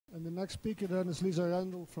next speaker then is Lisa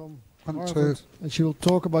Randall from One, Harvard, two. and she will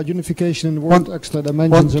talk about unification in warped extra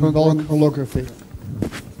dimensions and bulk holography.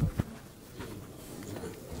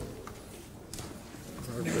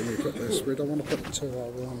 When we put this, we don't want to put it too high,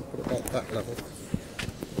 we want to put it about that level.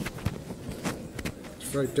 It's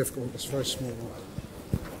very difficult, it's very small.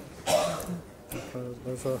 Okay,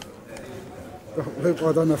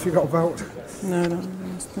 I don't know if you got a belt. No, I don't.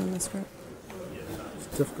 I'm just putting this right.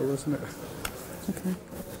 It's difficult, isn't it? Okay.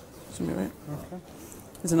 Should be right. Okay.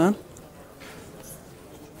 Is it on?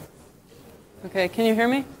 Okay, can you hear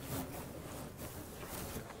me?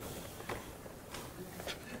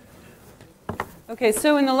 Okay,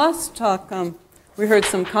 so in the last talk, we heard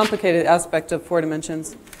some complicated aspect of 4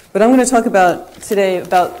 dimensions. But I'm going to talk about today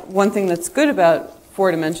about one thing that's good about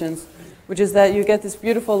 4 dimensions, which is that you get this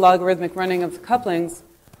beautiful logarithmic running of the couplings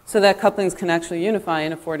so that couplings can actually unify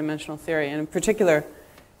in a 4-dimensional theory. And in particular,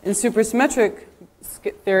 in supersymmetric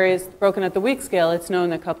theories broken at the weak scale, it's known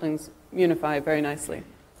that couplings unify very nicely.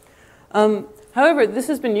 However, this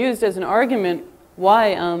has been used as an argument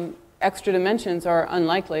why extra dimensions are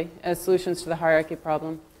unlikely as solutions to the hierarchy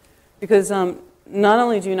problem. Because not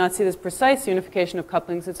only do you not see this precise unification of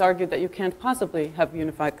couplings, it's argued that you can't possibly have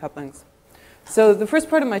unified couplings. So the first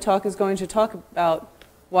part of my talk is going to talk about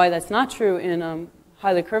why that's not true in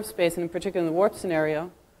highly curved space, and in particular in the warp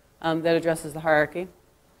scenario that addresses the hierarchy.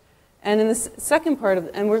 And in the second part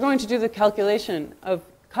and we're going to do the calculation of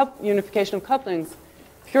unification of couplings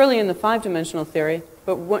purely in the 5-dimensional theory,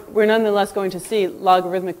 but we're nonetheless going to see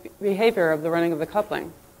logarithmic behavior of the running of the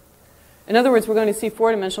coupling. In other words, we're going to see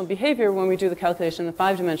 4-dimensional behavior when we do the calculation in the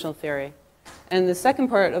 5-dimensional theory. And the second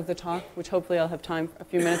part of the talk, which hopefully I'll have time a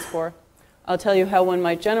few minutes for, I'll tell you how one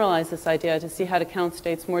might generalize this idea to see how to count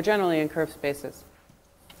states more generally in curved spaces.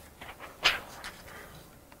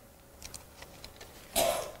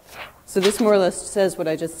 So this more or less says what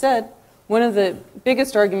I just said. One of the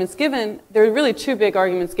biggest arguments given, there are really 2 big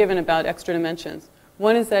arguments given about extra dimensions.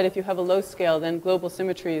 One is that if you have a low scale, then global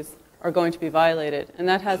symmetries are going to be violated, and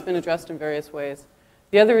that has been addressed in various ways.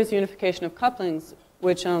 The other is unification of couplings,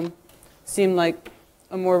 which seem like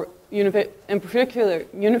a more, in particular,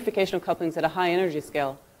 unification of couplings at a high energy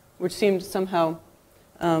scale, which seemed somehow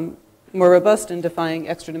more robust in defying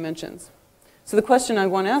extra dimensions. So the question I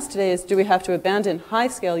want to ask today is, do we have to abandon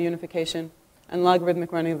high-scale unification and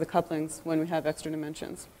logarithmic running of the couplings when we have extra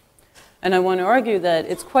dimensions? And I want to argue that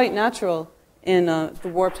it's quite natural in the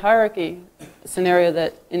warped hierarchy scenario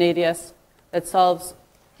that in ADS that solves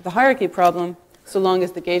the hierarchy problem so long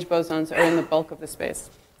as the gauge bosons are in the bulk of the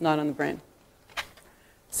space, not on the brane.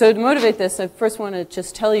 So to motivate this, I first want to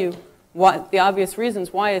just tell you the obvious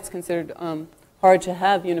reasons why it's considered hard to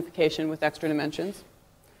have unification with extra dimensions.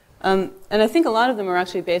 And I think a lot of them are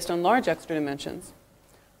actually based on large extra dimensions.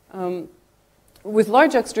 With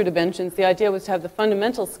large extra dimensions, the idea was to have the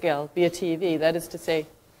fundamental scale be a TeV, that is to say,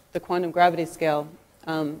 the quantum gravity scale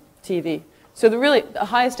TeV. So the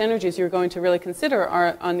highest energies you're going to really consider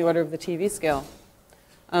are on the order of the TeV scale.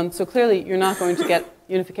 So clearly, you're not going to get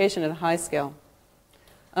unification at a high scale.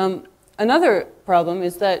 Another problem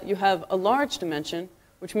is that you have a large dimension,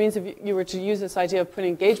 which means if you were to use this idea of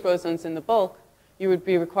putting gauge bosons in the bulk, you would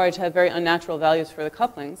be required to have very unnatural values for the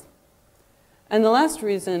couplings. And the last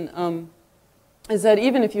reason is that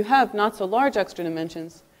even if you have not so large extra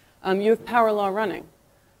dimensions, you have power law running.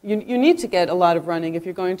 You need to get a lot of running if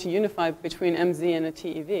you're going to unify between MZ and a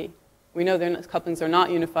TeV. We know their couplings are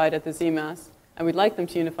not unified at the Z mass, and we'd like them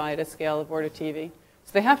to unify at a scale of order TeV.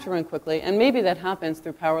 So they have to run quickly, and maybe that happens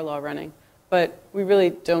through power law running, but we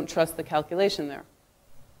really don't trust the calculation there.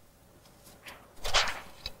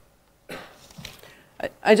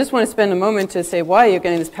 I just want to spend a moment to say why you're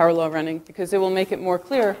getting this power law running, because it will make it more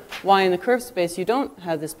clear why in the curved space you don't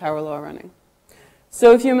have this power law running.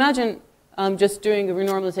 So if you imagine just doing a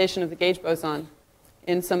renormalization of the gauge boson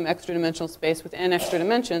in some extra dimensional space with n extra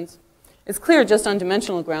dimensions, it's clear just on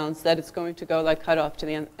dimensional grounds that it's going to go like cutoff to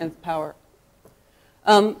the nth power.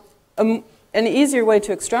 An easier way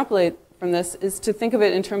to extrapolate from this is to think of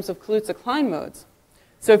it in terms of Kaluza-Klein modes.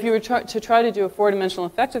 So if you were to try to do a 4-dimensional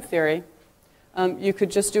effective theory, you could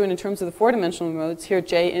just do it in terms of the 4-dimensional modes. Here,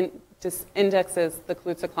 J indexes the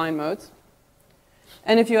Kaluza-Klein modes.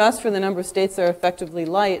 And if you ask for the number of states that are effectively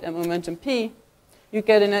light at momentum p, you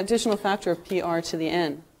get an additional factor of PR to the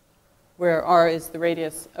n, where r is the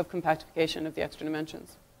radius of compactification of the extra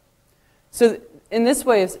dimensions. So in this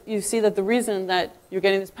way, you see that the reason that you're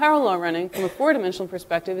getting this power law running from a 4-dimensional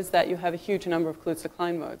perspective is that you have a huge number of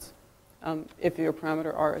Kaluza-Klein modes if your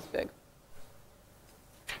parameter r is big.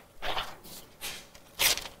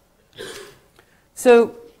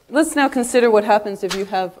 So let's now consider what happens if you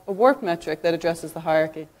have a warp metric that addresses the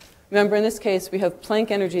hierarchy. Remember, in this case, we have Planck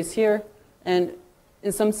energies here, and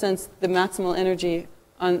in some sense, the maximal energy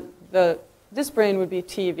on this brane would be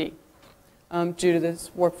TeV due to this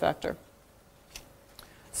warp factor.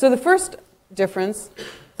 So the first difference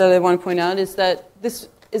that I want to point out is that this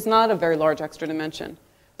is not a very large extra dimension.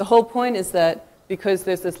 The whole point is that because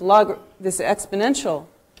there's this exponential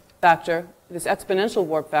factor, this exponential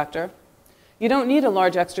warp factor, you don't need a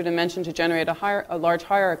large extra dimension to generate a large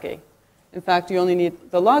hierarchy. In fact, you only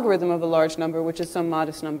need the logarithm of a large number, which is some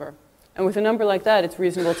modest number. And with a number like that, it's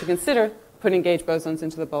reasonable to consider putting gauge bosons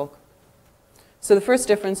into the bulk. So the first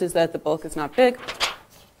difference is that the bulk is not big.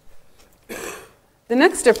 The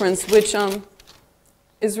next difference, which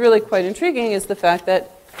is really quite intriguing, is the fact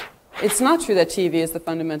that it's not true that TeV is the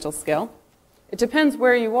fundamental scale. It depends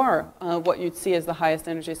where you are, what you'd see as the highest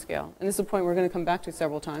energy scale. And this is a point we're going to come back to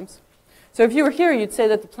several times. So if you were here, you'd say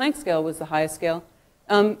that the Planck scale was the highest scale.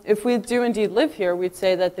 If we do indeed live here, we'd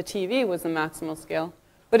say that the TeV was the maximal scale.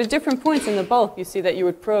 But at different points in the bulk, you see that you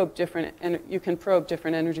would probe different, and you can probe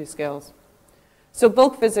different energy scales. So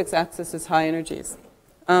bulk physics accesses high energies.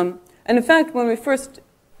 And in fact, when we first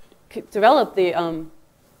developed the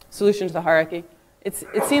solution to the hierarchy,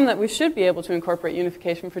 it seemed that we should be able to incorporate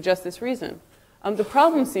unification for just this reason. The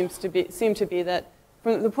problem seemed to be that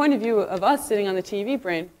from the point of view of us sitting on the TeV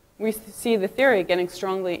brane, we see the theory getting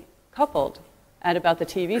strongly coupled at about the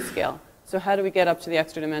TeV scale. So how do we get up to the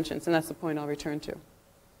extra dimensions? And that's the point I'll return to.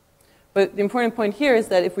 But the important point here is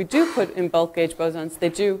that if we do put in bulk gauge bosons, they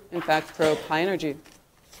do, in fact, probe high energy.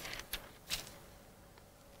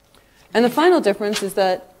 And the final difference is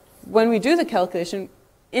that when we do the calculation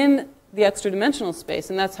in the extra dimensional space,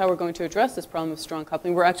 and that's how we're going to address this problem of strong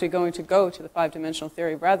coupling, we're actually going to go to the 5-dimensional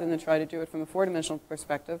theory rather than try to do it from a 4-dimensional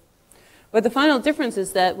perspective. But the final difference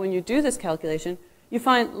is that when you do this calculation, you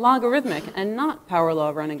find logarithmic and not power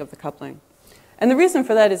law running of the coupling. And the reason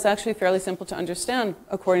for that is actually fairly simple to understand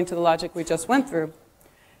according to the logic we just went through.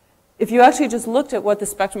 If you actually just looked at what the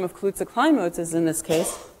spectrum of Kaluza-Klein modes is in this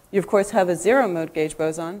case, you of course have a 0-mode gauge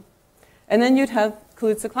boson, and then you'd have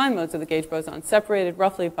Kaluza-Klein modes of the gauge boson separated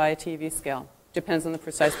roughly by a TeV scale. Depends on the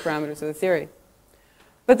precise parameters of the theory.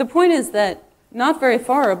 But the point is that not very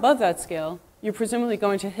far above that scale, you're presumably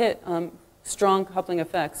going to hit strong coupling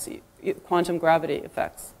effects, quantum gravity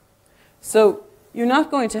effects. So you're not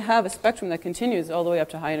going to have a spectrum that continues all the way up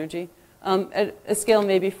to high energy. At a scale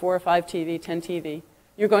maybe 4 or 5 TeV, 10 TeV,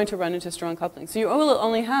 you're going to run into strong coupling. So you will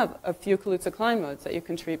only have a few Kaluza-Klein modes that you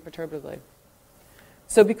can treat perturbatively.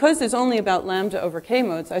 So because there's only about lambda over k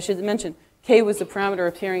modes, I should mention k was the parameter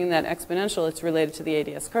appearing in that exponential. It's related to the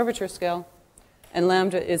ADS curvature scale. And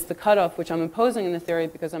lambda is the cutoff, which I'm imposing in the theory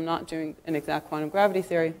because I'm not doing an exact quantum gravity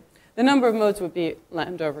theory. The number of modes would be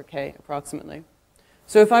lambda over k, approximately.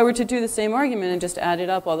 So if I were to do the same argument and just added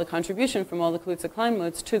up all the contribution from all the Kaluza-Klein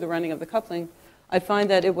modes to the running of the coupling, I'd find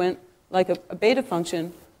that it went like a beta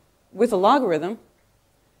function with a logarithm,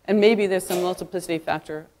 and maybe there's some multiplicity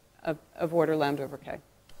factor of order lambda over k.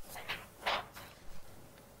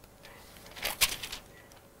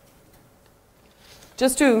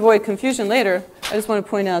 Just to avoid confusion later, I just want to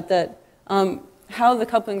point out that how the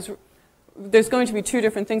couplings, there's going to be two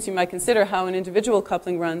different things you might consider: how an individual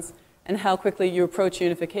coupling runs and how quickly you approach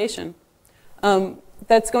unification.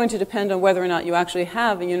 That's going to depend on whether or not you actually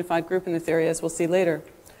have a unified group in the theory, as we'll see later.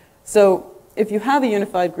 So if you have a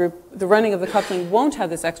unified group, the running of the coupling won't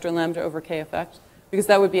have this extra lambda over k effect, because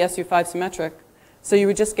that would be SU5 symmetric. So you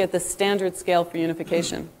would just get the standard scale for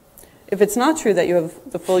unification. If it's not true that you have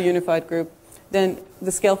the full unified group, then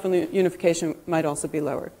the scale for unification might also be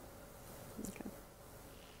lowered. Okay.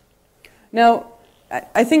 Now,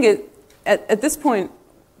 I think at this point,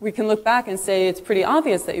 we can look back and say it's pretty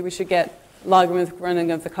obvious that we should get logarithmic running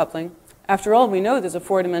of the coupling. After all, we know there's a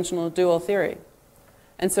 4-dimensional dual theory.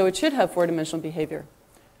 And so it should have 4-dimensional behavior.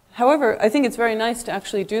 However, I think it's very nice to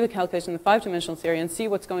actually do the calculation in the 5-dimensional theory and see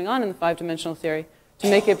what's going on in the 5-dimensional theory to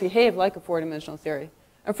make it behave like a 4-dimensional theory.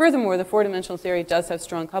 And furthermore, the 4-dimensional theory does have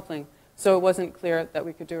strong coupling, so it wasn't clear that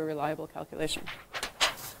we could do a reliable calculation.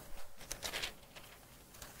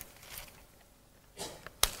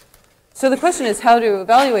 So the question is how to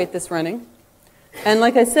evaluate this running. And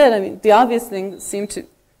like I said, I mean, the obvious thing seemed to,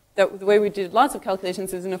 that the way we did lots of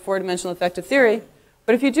calculations is in a 4-dimensional effective theory.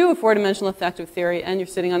 But if you do a 4-dimensional effective theory and you're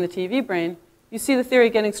sitting on the TeV brane, you see the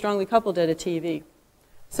theory getting strongly coupled at a TeV.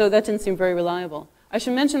 So that didn't seem very reliable. I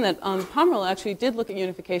should mention that Pomerol actually did look at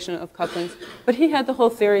unification of couplings, but he had the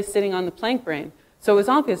whole theory sitting on the Planck brane. So it was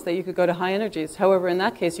obvious that you could go to high energies. However, in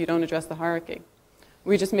that case, you don't address the hierarchy.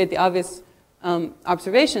 We just made the obvious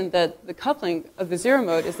observation that the coupling of the 0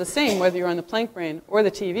 mode is the same whether you're on the Planck brane or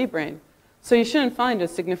the TeV brane. So you shouldn't find a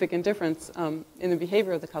significant difference in the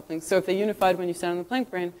behavior of the couplings. So if they unified when you sit on the Planck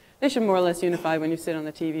brane, they should more or less unify when you sit on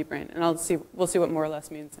the TV brane. And we'll see what more or less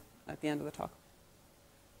means at the end of the talk.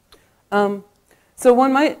 So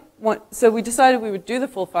we decided we would do the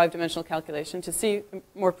full 5-dimensional calculation to see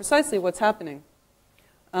more precisely what's happening.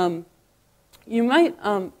 You might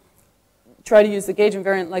try to use the gauge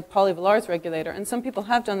invariant like Pauli Villar's regulator, and some people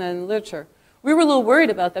have done that in the literature. We were a little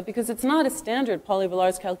worried about that because it's not a standard Pauli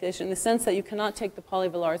Villar's calculation in the sense that you cannot take the Pauli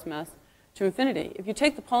Villar's mass to infinity. If you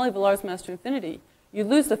take the Pauli Villar's mass to infinity, you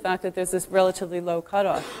lose the fact that there's this relatively low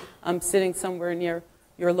cutoff sitting somewhere near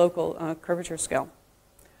your local curvature scale.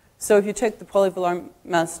 So if you take the Pauli Villar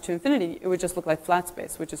mass to infinity, it would just look like flat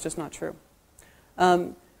space, which is just not true.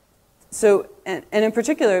 And in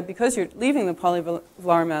particular, because you're leaving the Pauli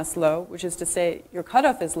Villar mass low, which is to say your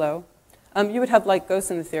cutoff is low, you would have light ghosts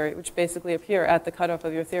in the theory, which basically appear at the cutoff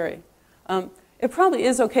of your theory. It probably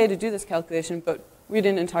is okay to do this calculation, but we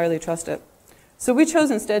didn't entirely trust it. So we chose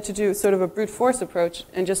instead to do sort of a brute force approach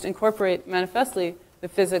and just incorporate manifestly the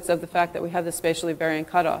physics of the fact that we have this spatially varying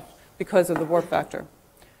cutoff because of the warp factor.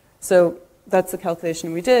 So that's the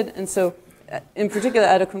calculation we did. And so in particular,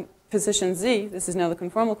 at a position z, this is now the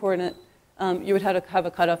conformal coordinate, you would have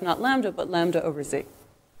a cutoff not lambda, but lambda over z,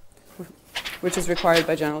 which is required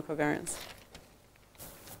by general covariance.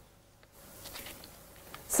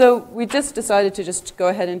 So we just decided to just go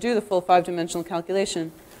ahead and do the full 5-dimensional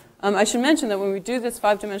calculation. I should mention that when we do this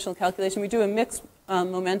 5-dimensional calculation, we do a mixed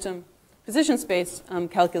momentum position space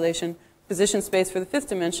calculation, position space for the 5th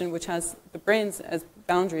dimension, which has the branes as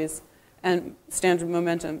boundaries, and standard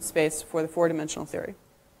momentum space for the 4-dimensional theory.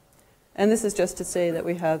 And this is just to say that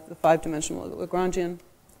we have the 5-dimensional Lagrangian,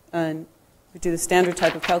 and we do the standard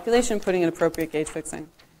type of calculation, putting in appropriate gauge fixing.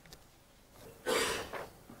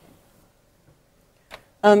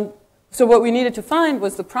 So what we needed to find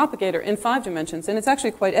was the propagator in 5 dimensions, and it's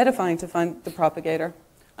actually quite edifying to find the propagator,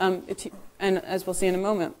 and as we'll see in a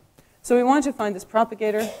moment. So we wanted to find this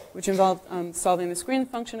propagator, which involved solving the screen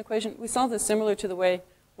function equation. We solved this similar to the way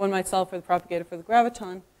one might solve for the propagator for the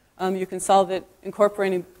graviton. You can solve it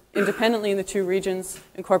incorporating independently in the two regions,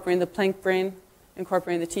 incorporating the Planck brane,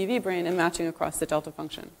 incorporating the TV brane, and matching across the delta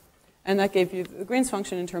function. And that gave you the Green's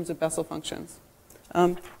function in terms of Bessel functions.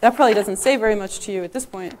 That probably doesn't say very much to you at this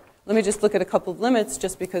point. Let me just look at a couple of limits,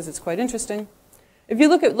 just because it's quite interesting. If you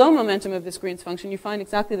look at low momentum of this Green's function, you find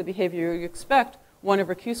exactly the behavior you expect, 1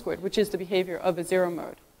 over q squared, which is the behavior of a zero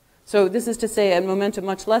mode. So this is to say at momentum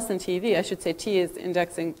much less than TV, I should say t is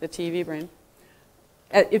indexing the TV brane.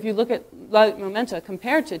 If you look at light momenta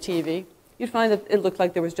compared to TV, you'd find that it looked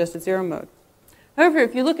like there was just a zero mode. However,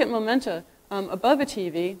 if you look at momenta above a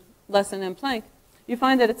TV, less than m Planck, you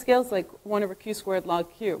find that it scales like 1 over q squared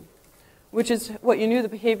log q, which is what you knew the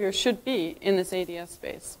behavior should be in this ADS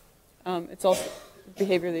space. It's also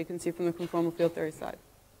behavior that you can see from the conformal field theory side.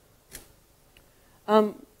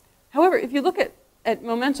 However, if you look at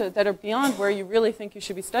momenta that are beyond where you really think you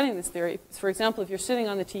should be studying this theory, for example, if you're sitting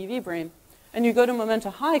on the TV brane and you go to momenta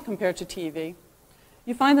high compared to TV,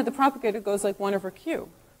 you find that the propagator goes like 1 over q,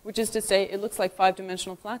 which is to say it looks like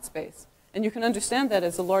 5-dimensional flat space. And you can understand that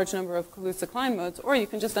as a large number of Kaluza-Klein modes, or you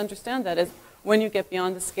can just understand that as when you get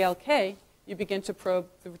beyond the scale k, you begin to probe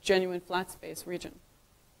the genuine flat space region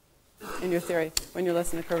in your theory when you're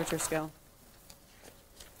less than the curvature scale.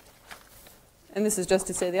 And this is just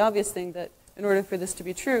to say the obvious thing, that in order for this to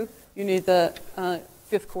be true, you need the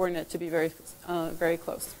 5th coordinate to be very, very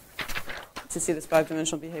close to see this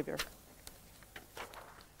 5-dimensional behavior.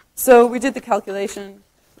 So we did the calculation,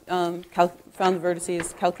 found the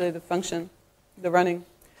vertices, calculated the function, the running.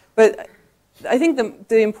 But I think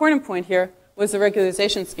the important point here was the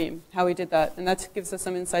regularization scheme, how we did that, and that gives us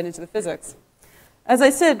some insight into the physics. As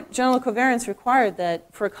I said, general covariance required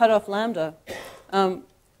that for a cutoff lambda,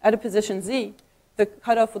 at a position z, the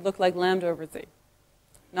cutoff would look like lambda over z,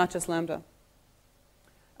 not just lambda.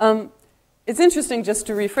 It's interesting just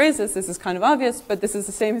to rephrase this. This is kind of obvious, but this is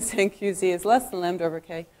the same as saying qz is less than lambda over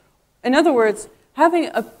k. In other words, having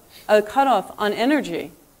a cutoff on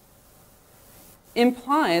energy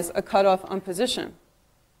implies a cutoff on position.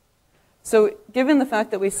 So given the fact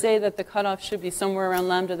that we say that the cutoff should be somewhere around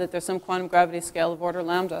lambda, that there's some quantum gravity scale of order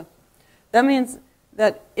lambda, that means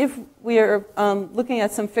that if we are looking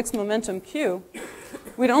at some fixed momentum q,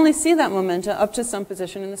 we'd only see that momenta up to some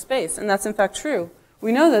position in the space. And that's in fact true.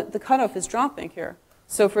 We know that the cutoff is dropping here.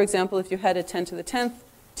 So for example, if you had a 10 to the 10th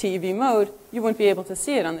TeV mode, you wouldn't be able to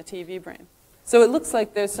see it on the TV brane. So it looks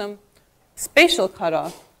like there's some spatial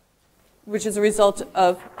cutoff, which is a result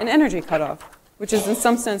of an energy cutoff, which is in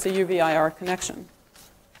some sense a UV-IR connection.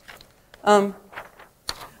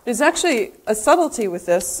 There's actually a subtlety with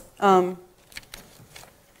this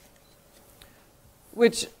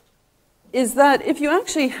which is that if you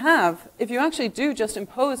actually do just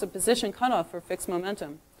impose a position cutoff for fixed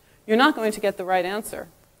momentum, you're not going to get the right answer.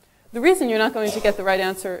 The reason you're not going to get the right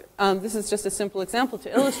answer, this is just a simple example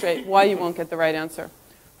to illustrate why you won't get the right answer.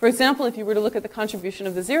 For example, if you were to look at the contribution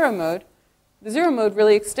of the zero mode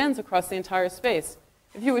really extends across the entire space.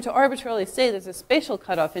 If you were to arbitrarily say there's a spatial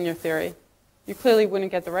cutoff in your theory, you clearly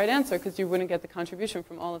wouldn't get the right answer because you wouldn't get the contribution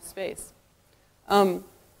from all of space. So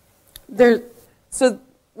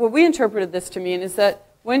what we interpreted this to mean is that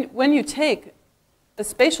when you take a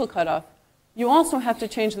spatial cutoff, you also have to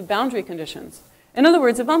change the boundary conditions. In other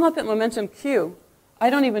words, if I'm up at momentum q, I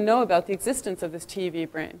don't even know about the existence of this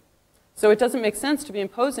TeV brane. So it doesn't make sense to be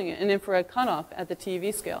imposing an infrared cutoff at the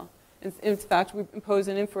TeV scale. In fact, we impose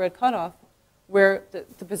an infrared cutoff where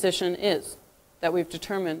the position is that we've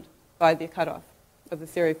determined by the cutoff of the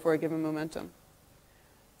theory for a given momentum.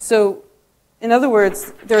 So in other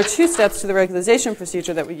words, there are two steps to the regularization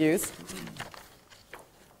procedure that we use.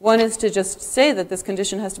 One is to just say that this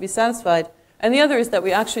condition has to be satisfied, and the other is that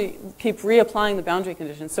we actually keep reapplying the boundary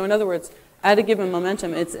conditions. So in other words, at a given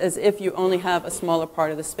momentum, it's as if you only have a smaller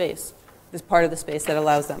part of the space, this part of the space that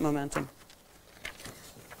allows that momentum.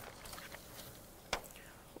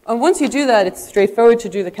 And once you do that, it's straightforward to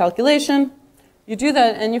do the calculation. You do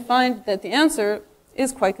that, and you find that the answer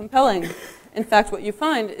is quite compelling. In fact, what you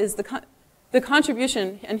find is the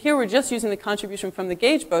contribution, and here we're just using the contribution from the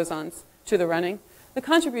gauge bosons to the running. The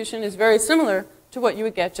contribution is very similar to what you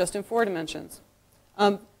would get just in 4 dimensions.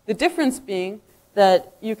 The difference being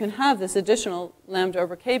that you can have this additional lambda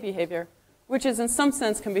over k behavior, which is in some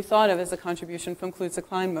sense can be thought of as a contribution from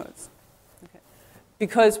Kaluza-Klein modes. Okay.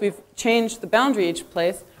 Because we've changed the boundary each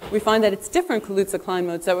place, we find that it's different Kaluza-Klein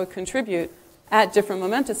modes that would contribute at different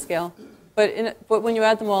momenta scale. But when you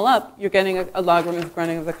add them all up, you're getting a logarithmic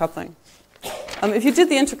running of the coupling. If you did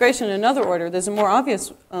the integration in another order, there's a more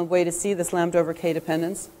obvious way to see this lambda over k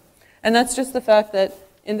dependence. And that's just the fact that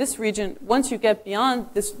in this region, once you get beyond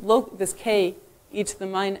this k e to the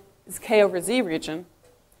minus k over z region,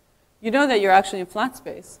 you know that you're actually in flat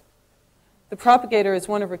space. The propagator is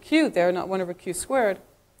 1 over q there, not 1 over q squared.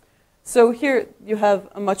 So here you have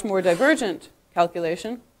a much more divergent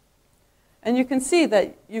calculation. And you can see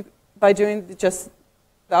that by doing just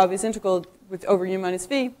the obvious integral with over u minus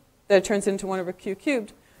v, that it turns into 1 over q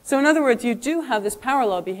cubed. So in other words, you do have this power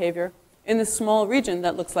law behavior in this small region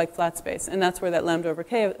that looks like flat space. And that's where that lambda over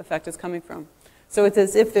k effect is coming from. So it's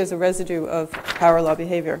as if there's a residue of power law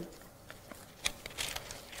behavior.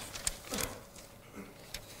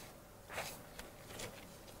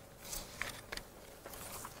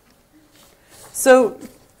 So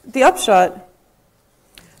the upshot,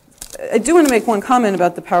 I do want to make one comment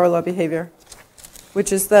about the power law behavior,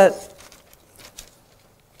 which is that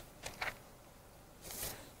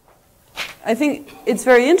I think it's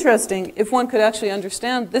very interesting if one could actually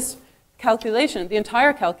understand this calculation, the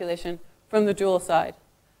entire calculation, from the dual side.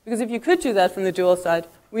 Because if you could do that from the dual side,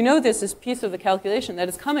 we know there's this piece of the calculation that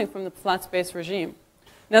is coming from the flat space regime.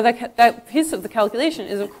 Now that piece of the calculation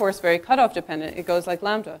is of course very cutoff dependent. It goes like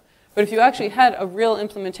lambda. But if you actually had a real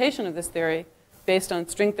implementation of this theory, based on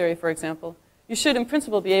string theory, for example, you should in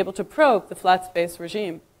principle be able to probe the flat space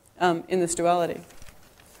regime in this duality.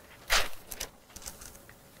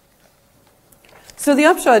 So the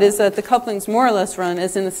upshot is that the couplings more or less run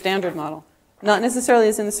as in the standard model. Not necessarily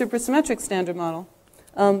as in the supersymmetric standard model,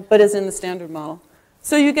 but as in the standard model.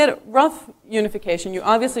 So you get rough unification. You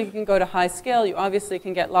obviously can go to high scale. You obviously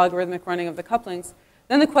can get logarithmic running of the couplings.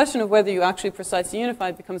 Then the question of whether you actually precisely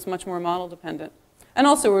unify becomes much more model dependent. And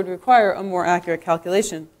also would require a more accurate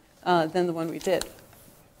calculation than the one we did.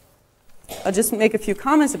 I'll just make a few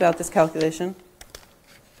comments about this calculation.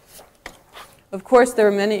 Of course, there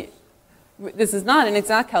are many. This is not an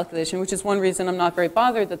exact calculation, which is one reason I'm not very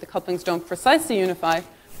bothered that the couplings don't precisely unify.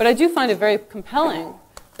 But I do find it very compelling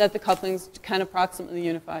that the couplings can approximately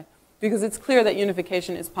unify, because it's clear that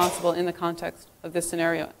unification is possible in the context of this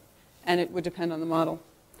scenario, and it would depend on the model.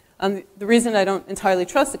 The reason I don't entirely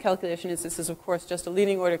trust the calculation is this is, of course, just a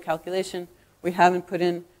leading order calculation. We haven't put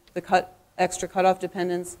in the extra cutoff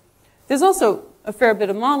dependence. There's also a fair bit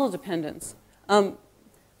of model dependence.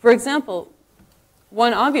 For example,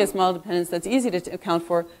 one obvious model dependence that's easy to account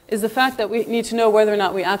for is the fact that we need to know whether or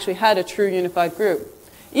not we actually had a true unified group.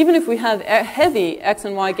 Even if we have heavy X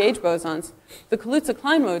and Y gauge bosons, the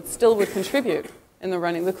Kaluza-Klein modes still would contribute in the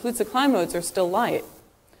running. The Kaluza-Klein modes are still light.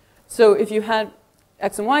 So if you had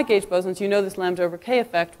X and Y gauge bosons, you know this lambda over K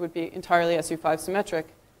effect would be entirely SU5 symmetric,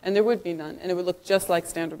 and there would be none, and it would look just like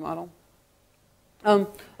standard model.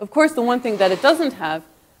 Of course, the one thing that it doesn't have,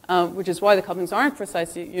 which is why the couplings aren't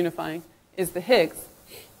precisely unifying, is the Higgs.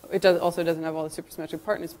 it also doesn't have all the supersymmetric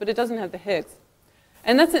partners, but it doesn't have the Higgs.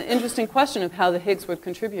 And that's an interesting question of how the Higgs would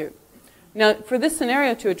contribute. Now, for this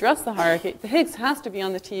scenario to address the hierarchy, the Higgs has to be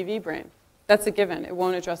on the TV brane. That's a given. It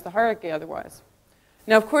won't address the hierarchy otherwise.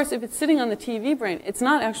 Now, of course, if it's sitting on the TV brane, it's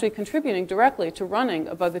not actually contributing directly to running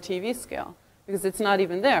above the TV scale, because it's not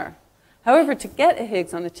even there. However, to get a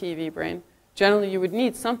Higgs on the TV brane, generally you would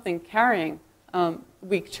need something carrying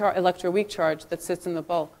electroweak charge that sits in the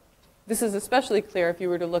bulk. This is especially clear if you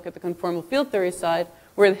were to look at the conformal field theory side,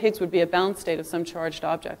 where the Higgs would be a bound state of some charged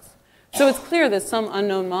objects. So it's clear there's some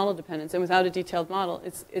unknown model dependence, and without a detailed model,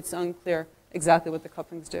 it's unclear exactly what the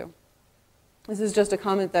couplings do. This is just a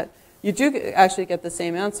comment that you do actually get the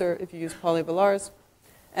same answer if you use Pauli Villars.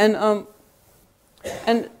 And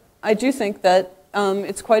I do think that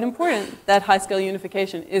it's quite important that high-scale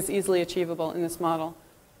unification is easily achievable in this model.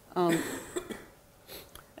 And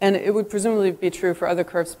it would presumably be true for other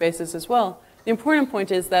curved spaces as well. The important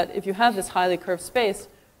point is that if you have this highly curved space,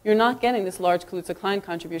 you're not getting this large Kaluza-Klein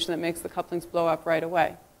contribution that makes the couplings blow up right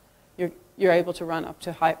away. You're able to run up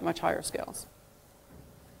to much higher scales.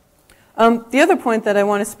 The other point that I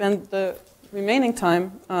want to spend the remaining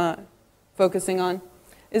time focusing on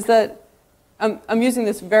is that I'm using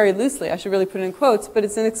this very loosely. I should really put it in quotes, but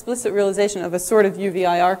it's an explicit realization of a sort of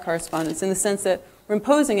UVIR correspondence in the sense that we're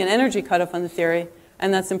imposing an energy cutoff on the theory,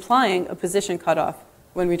 and that's implying a position cutoff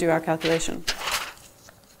when we do our calculation.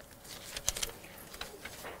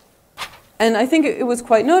 And I think it was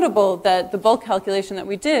quite notable that the bulk calculation that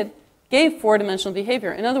we did gave four-dimensional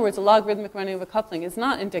behavior. In other words, a logarithmic running of a coupling is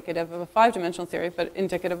not indicative of a five-dimensional theory, but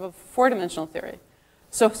indicative of a four-dimensional theory.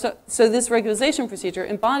 So this regularization procedure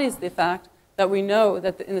embodies the fact that we know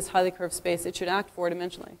that in this highly curved space, it should act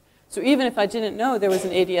four-dimensionally. So even if I didn't know there was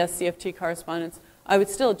an ADS-CFT correspondence, I would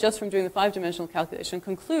still, just from doing the five-dimensional calculation,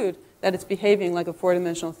 conclude that it's behaving like a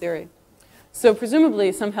four-dimensional theory. So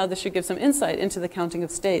presumably, somehow this should give some insight into the counting of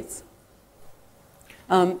states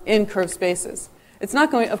in curved spaces. It's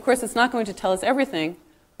not going, of course, it's not going to tell us everything,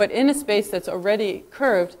 but in a space that's already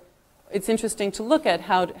curved, it's interesting to look at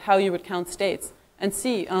how you would count states and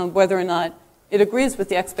see whether or not it agrees with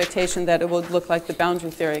the expectation that it will look like the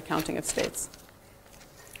boundary theory counting of states.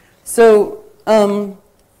 So I'm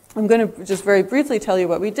going to just very briefly tell you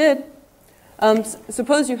what we did.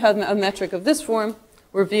 Suppose you have a metric of this form,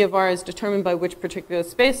 where V of R is determined by which particular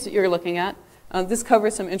space you're looking at. This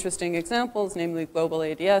covers some interesting examples, namely global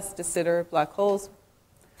ADS, de Sitter, black holes.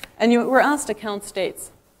 And you were asked to count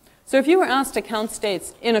states. So if you were asked to count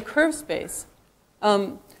states in a curved space,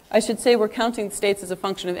 I should say we're counting states as a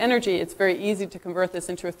function of energy. It's very easy to convert this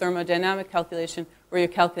into a thermodynamic calculation where you're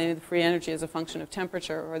calculating the free energy as a function of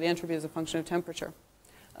temperature or the entropy as a function of temperature.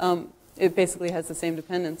 It basically has the same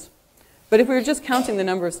dependence. But if we were just counting the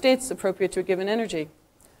number of states appropriate to a given energy,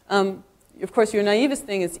 of course, your naivest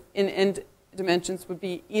thing is in end dimensions would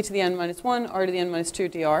be e to the n minus 1, r to the n minus 2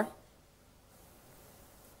 dr.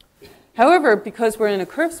 However, because we're in a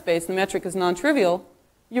curved space, the metric is non-trivial,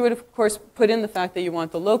 you would, of course, put in the fact that you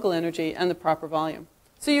want the local energy and the proper volume.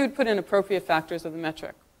 So you would put in appropriate factors of the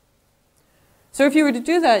metric. So if you were to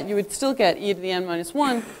do that, you would still get e to the n minus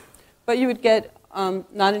 1, but you would get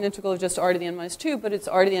not an integral of just r to the n minus 2, but it's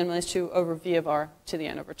r to the n minus 2 over v of r to the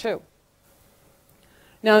n over 2.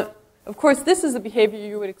 Now, of course, this is the behavior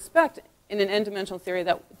you would expect in an n-dimensional theory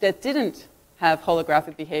that didn't have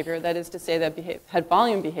holographic behavior, that is to say that had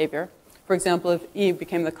volume behavior. For example, if E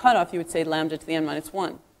became the cutoff, you would say lambda to the n minus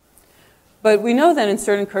 1. But we know that in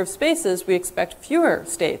certain curved spaces, we expect fewer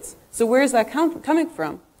states. So where is that coming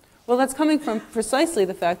from? Well, that's coming from precisely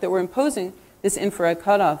the fact that we're imposing this infrared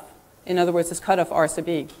cutoff. In other words, this cutoff R sub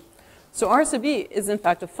E. So R sub E is, in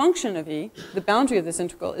fact, a function of E. The boundary of this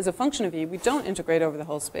integral is a function of E. We don't integrate over the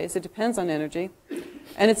whole space. It depends on energy.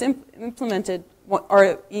 And it's implemented,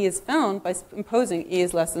 RE is found by imposing E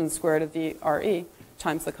is less than the square root of the RE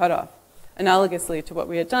times the cutoff, analogously to what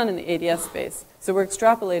we had done in the ADS space. So we're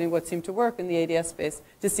extrapolating what seemed to work in the ADS space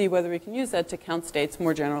to see whether we can use that to count states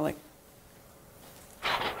more generally.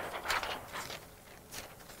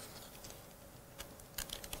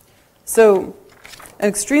 So an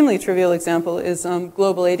extremely trivial example is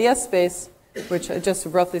global ADS space, which I just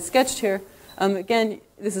roughly sketched here. Again,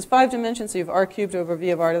 this is 5 dimensions, so you have r cubed over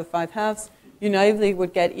v of r to the 5 halves. You naively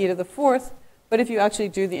would get e to the 4th, but if you actually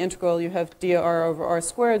do the integral, you have dr over r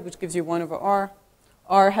squared, which gives you 1 over r.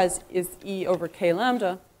 R is e over k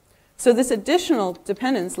lambda. So this additional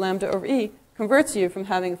dependence, lambda over e, converts you from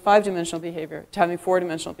having 5-dimensional behavior to having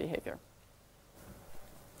 4-dimensional behavior.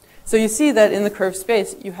 So you see that in the curved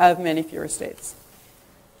space, you have many fewer states.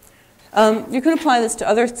 You can apply this to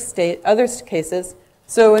other cases.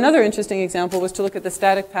 So another interesting example was to look at the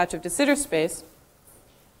static patch of de Sitter space.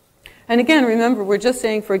 And again, remember, we're just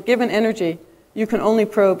saying for a given energy, you can only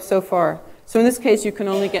probe so far. So in this case, you can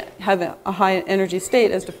only have a high energy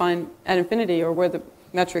state as defined at infinity, or where the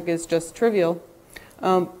metric is just trivial,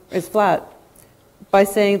 is flat, by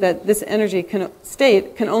saying that this energy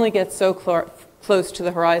state can only get so close to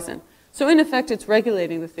the horizon. So in effect, it's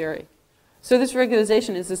regulating the theory. So this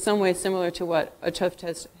regularization is in some way similar to what Ochoa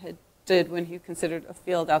did when he considered a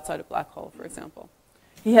field outside a black hole, for example.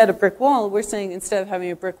 He had a brick wall. We're saying instead of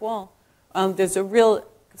having a brick wall, there's a real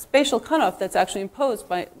spatial cutoff that's actually imposed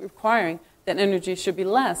by requiring that energy should be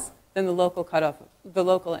less than the local cutoff, the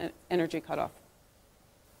local energy cutoff.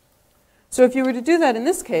 So if you were to do that in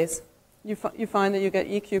this case, you find that you get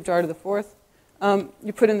e cubed r to the fourth.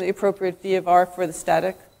 You put in the appropriate v of r for the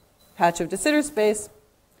static patch of de Sitter space,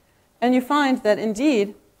 and you find that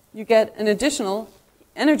indeed you get an additional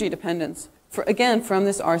energy dependence, again, from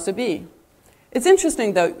this r sub e. It's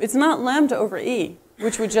interesting, though. It's not lambda over e,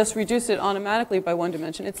 which would just reduce it automatically by one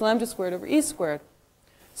dimension. It's lambda squared over e squared.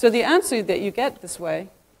 So the answer that you get this way,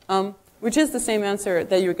 which is the same answer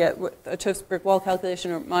that you get with a Ochoa's brick wall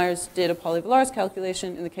calculation or Meyer's data Pauli-Villar's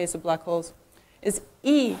calculation in the case of black holes, is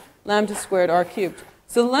e lambda squared r cubed.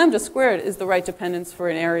 So the lambda squared is the right dependence for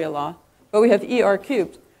an area law, but we have e r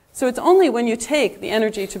cubed. So it's only when you take the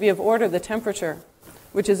energy to be of order the temperature,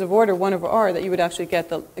 which is of order 1 over r, that you would actually get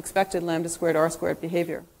the expected lambda squared r squared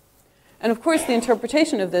behavior. And of course, the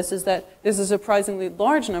interpretation of this is that there's a surprisingly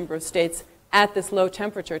large number of states at this low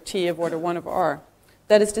temperature, T of order 1 over r.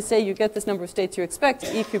 That is to say, you get this number of states you expect,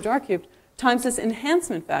 e cubed r cubed, times this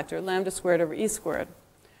enhancement factor, lambda squared over e squared.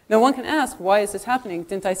 Now one can ask, why is this happening?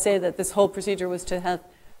 Didn't I say that this whole procedure was to have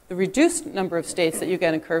the reduced number of states that you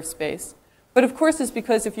get in curved space? But of course, it's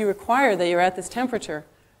because if you require that you're at this temperature,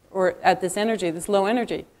 or at this energy, this low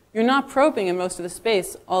energy, you're not probing in most of the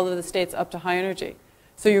space all of the states up to high energy.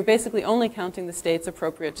 So you're basically only counting the states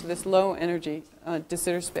appropriate to this low energy de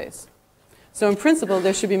Sitter space. So in principle,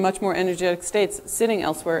 there should be much more energetic states sitting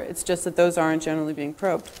elsewhere. It's just that those aren't generally being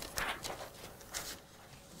probed.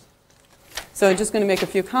 So I'm just going to make a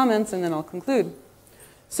few comments and then I'll conclude.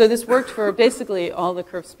 So this worked for basically all the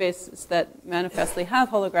curved spaces that manifestly have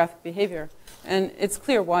holographic behavior. And it's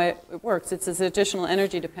clear why it works. It's this additional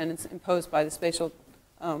energy dependence imposed by the spatial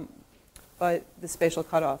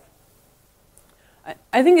cutoff.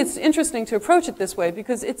 I think it's interesting to approach it this way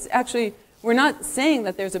because it's actually, we're not saying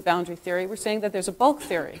that there's a boundary theory. We're saying that there's a bulk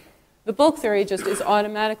theory. The bulk theory just is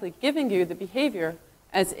automatically giving you the behavior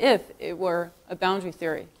as if it were a boundary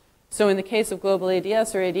theory. So in the case of global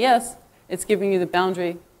ADS or ADS, it's giving you the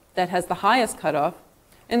boundary that has the highest cutoff.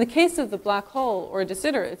 In the case of the black hole or de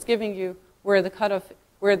Sitter, it's giving you where the cutoff,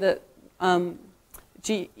 where the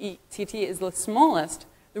GETT is the smallest.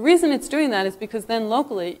 The reason it's doing that is because then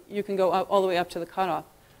locally you can go all the way up to the cutoff.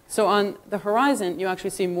 So on the horizon, you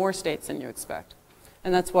actually see more states than you expect.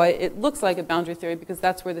 And that's why it looks like a boundary theory, because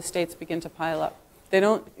that's where the states begin to pile up. They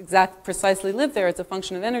don't precisely live there. It's a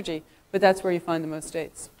function of energy, but that's where you find the most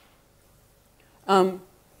states. I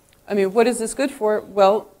mean, what is this good for?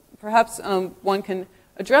 Well, perhaps one can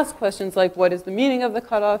address questions like, what is the meaning of the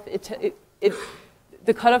cutoff?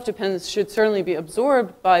 The cutoff dependence should certainly be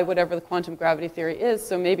absorbed by whatever the quantum gravity theory is.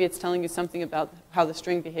 So maybe it's telling you something about how the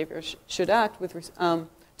string behavior should act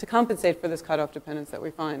to compensate for this cutoff dependence that we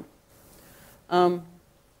find.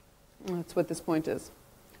 That's what this point is.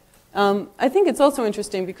 I think it's also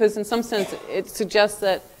interesting because in some sense it suggests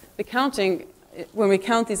that the counting, when we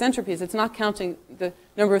count these entropies, it's not counting the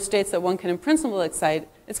number of states that one can in principle excite.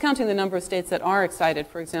 It's counting the number of states that are excited,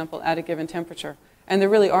 for example, at a given temperature. And there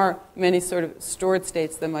really are many sort of stored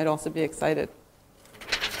states that might also be excited.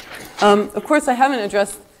 Of course, I haven't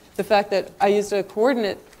addressed the fact that I used a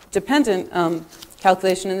coordinate-dependent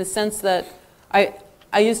calculation in the sense that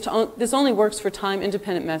this only works for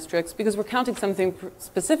time-independent metrics because we're counting something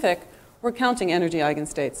specific. We're counting energy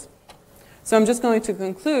eigenstates. So I'm just going to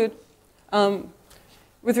conclude.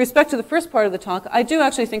 With respect to the first part of the talk, I do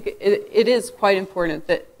actually think it is quite important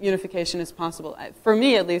that unification is possible. For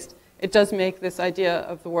me, at least, it does make this idea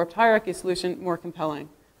of the warped hierarchy solution more compelling.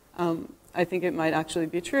 I think it might actually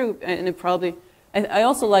be true, and it probably, I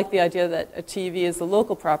also like the idea that a TV is a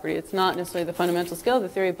local property. It's not necessarily the fundamental scale of the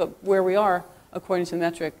theory, but where we are, according to the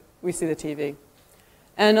metric, we see the TV.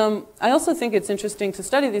 And I also think it's interesting to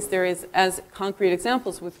study these theories as concrete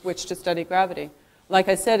examples with which to study gravity. Like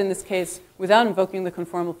I said, in this case, without invoking the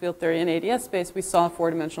conformal field theory in ADS space, we saw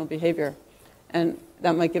four-dimensional behavior. And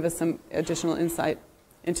that might give us some additional insight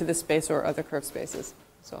into this space or other curved spaces.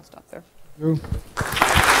 So I'll stop there.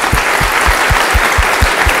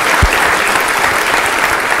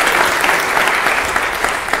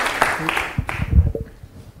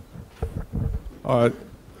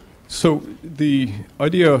 So the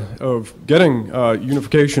idea of getting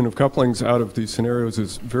unification of couplings out of these scenarios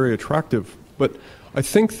is very attractive, but I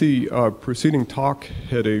think the preceding talk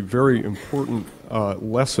had a very important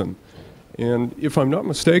lesson. And if I'm not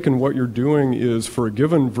mistaken, what you're doing is for a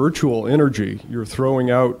given virtual energy, you're throwing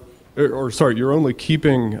out, or sorry, you're only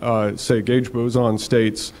keeping, say, gauge boson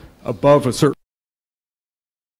states above a certain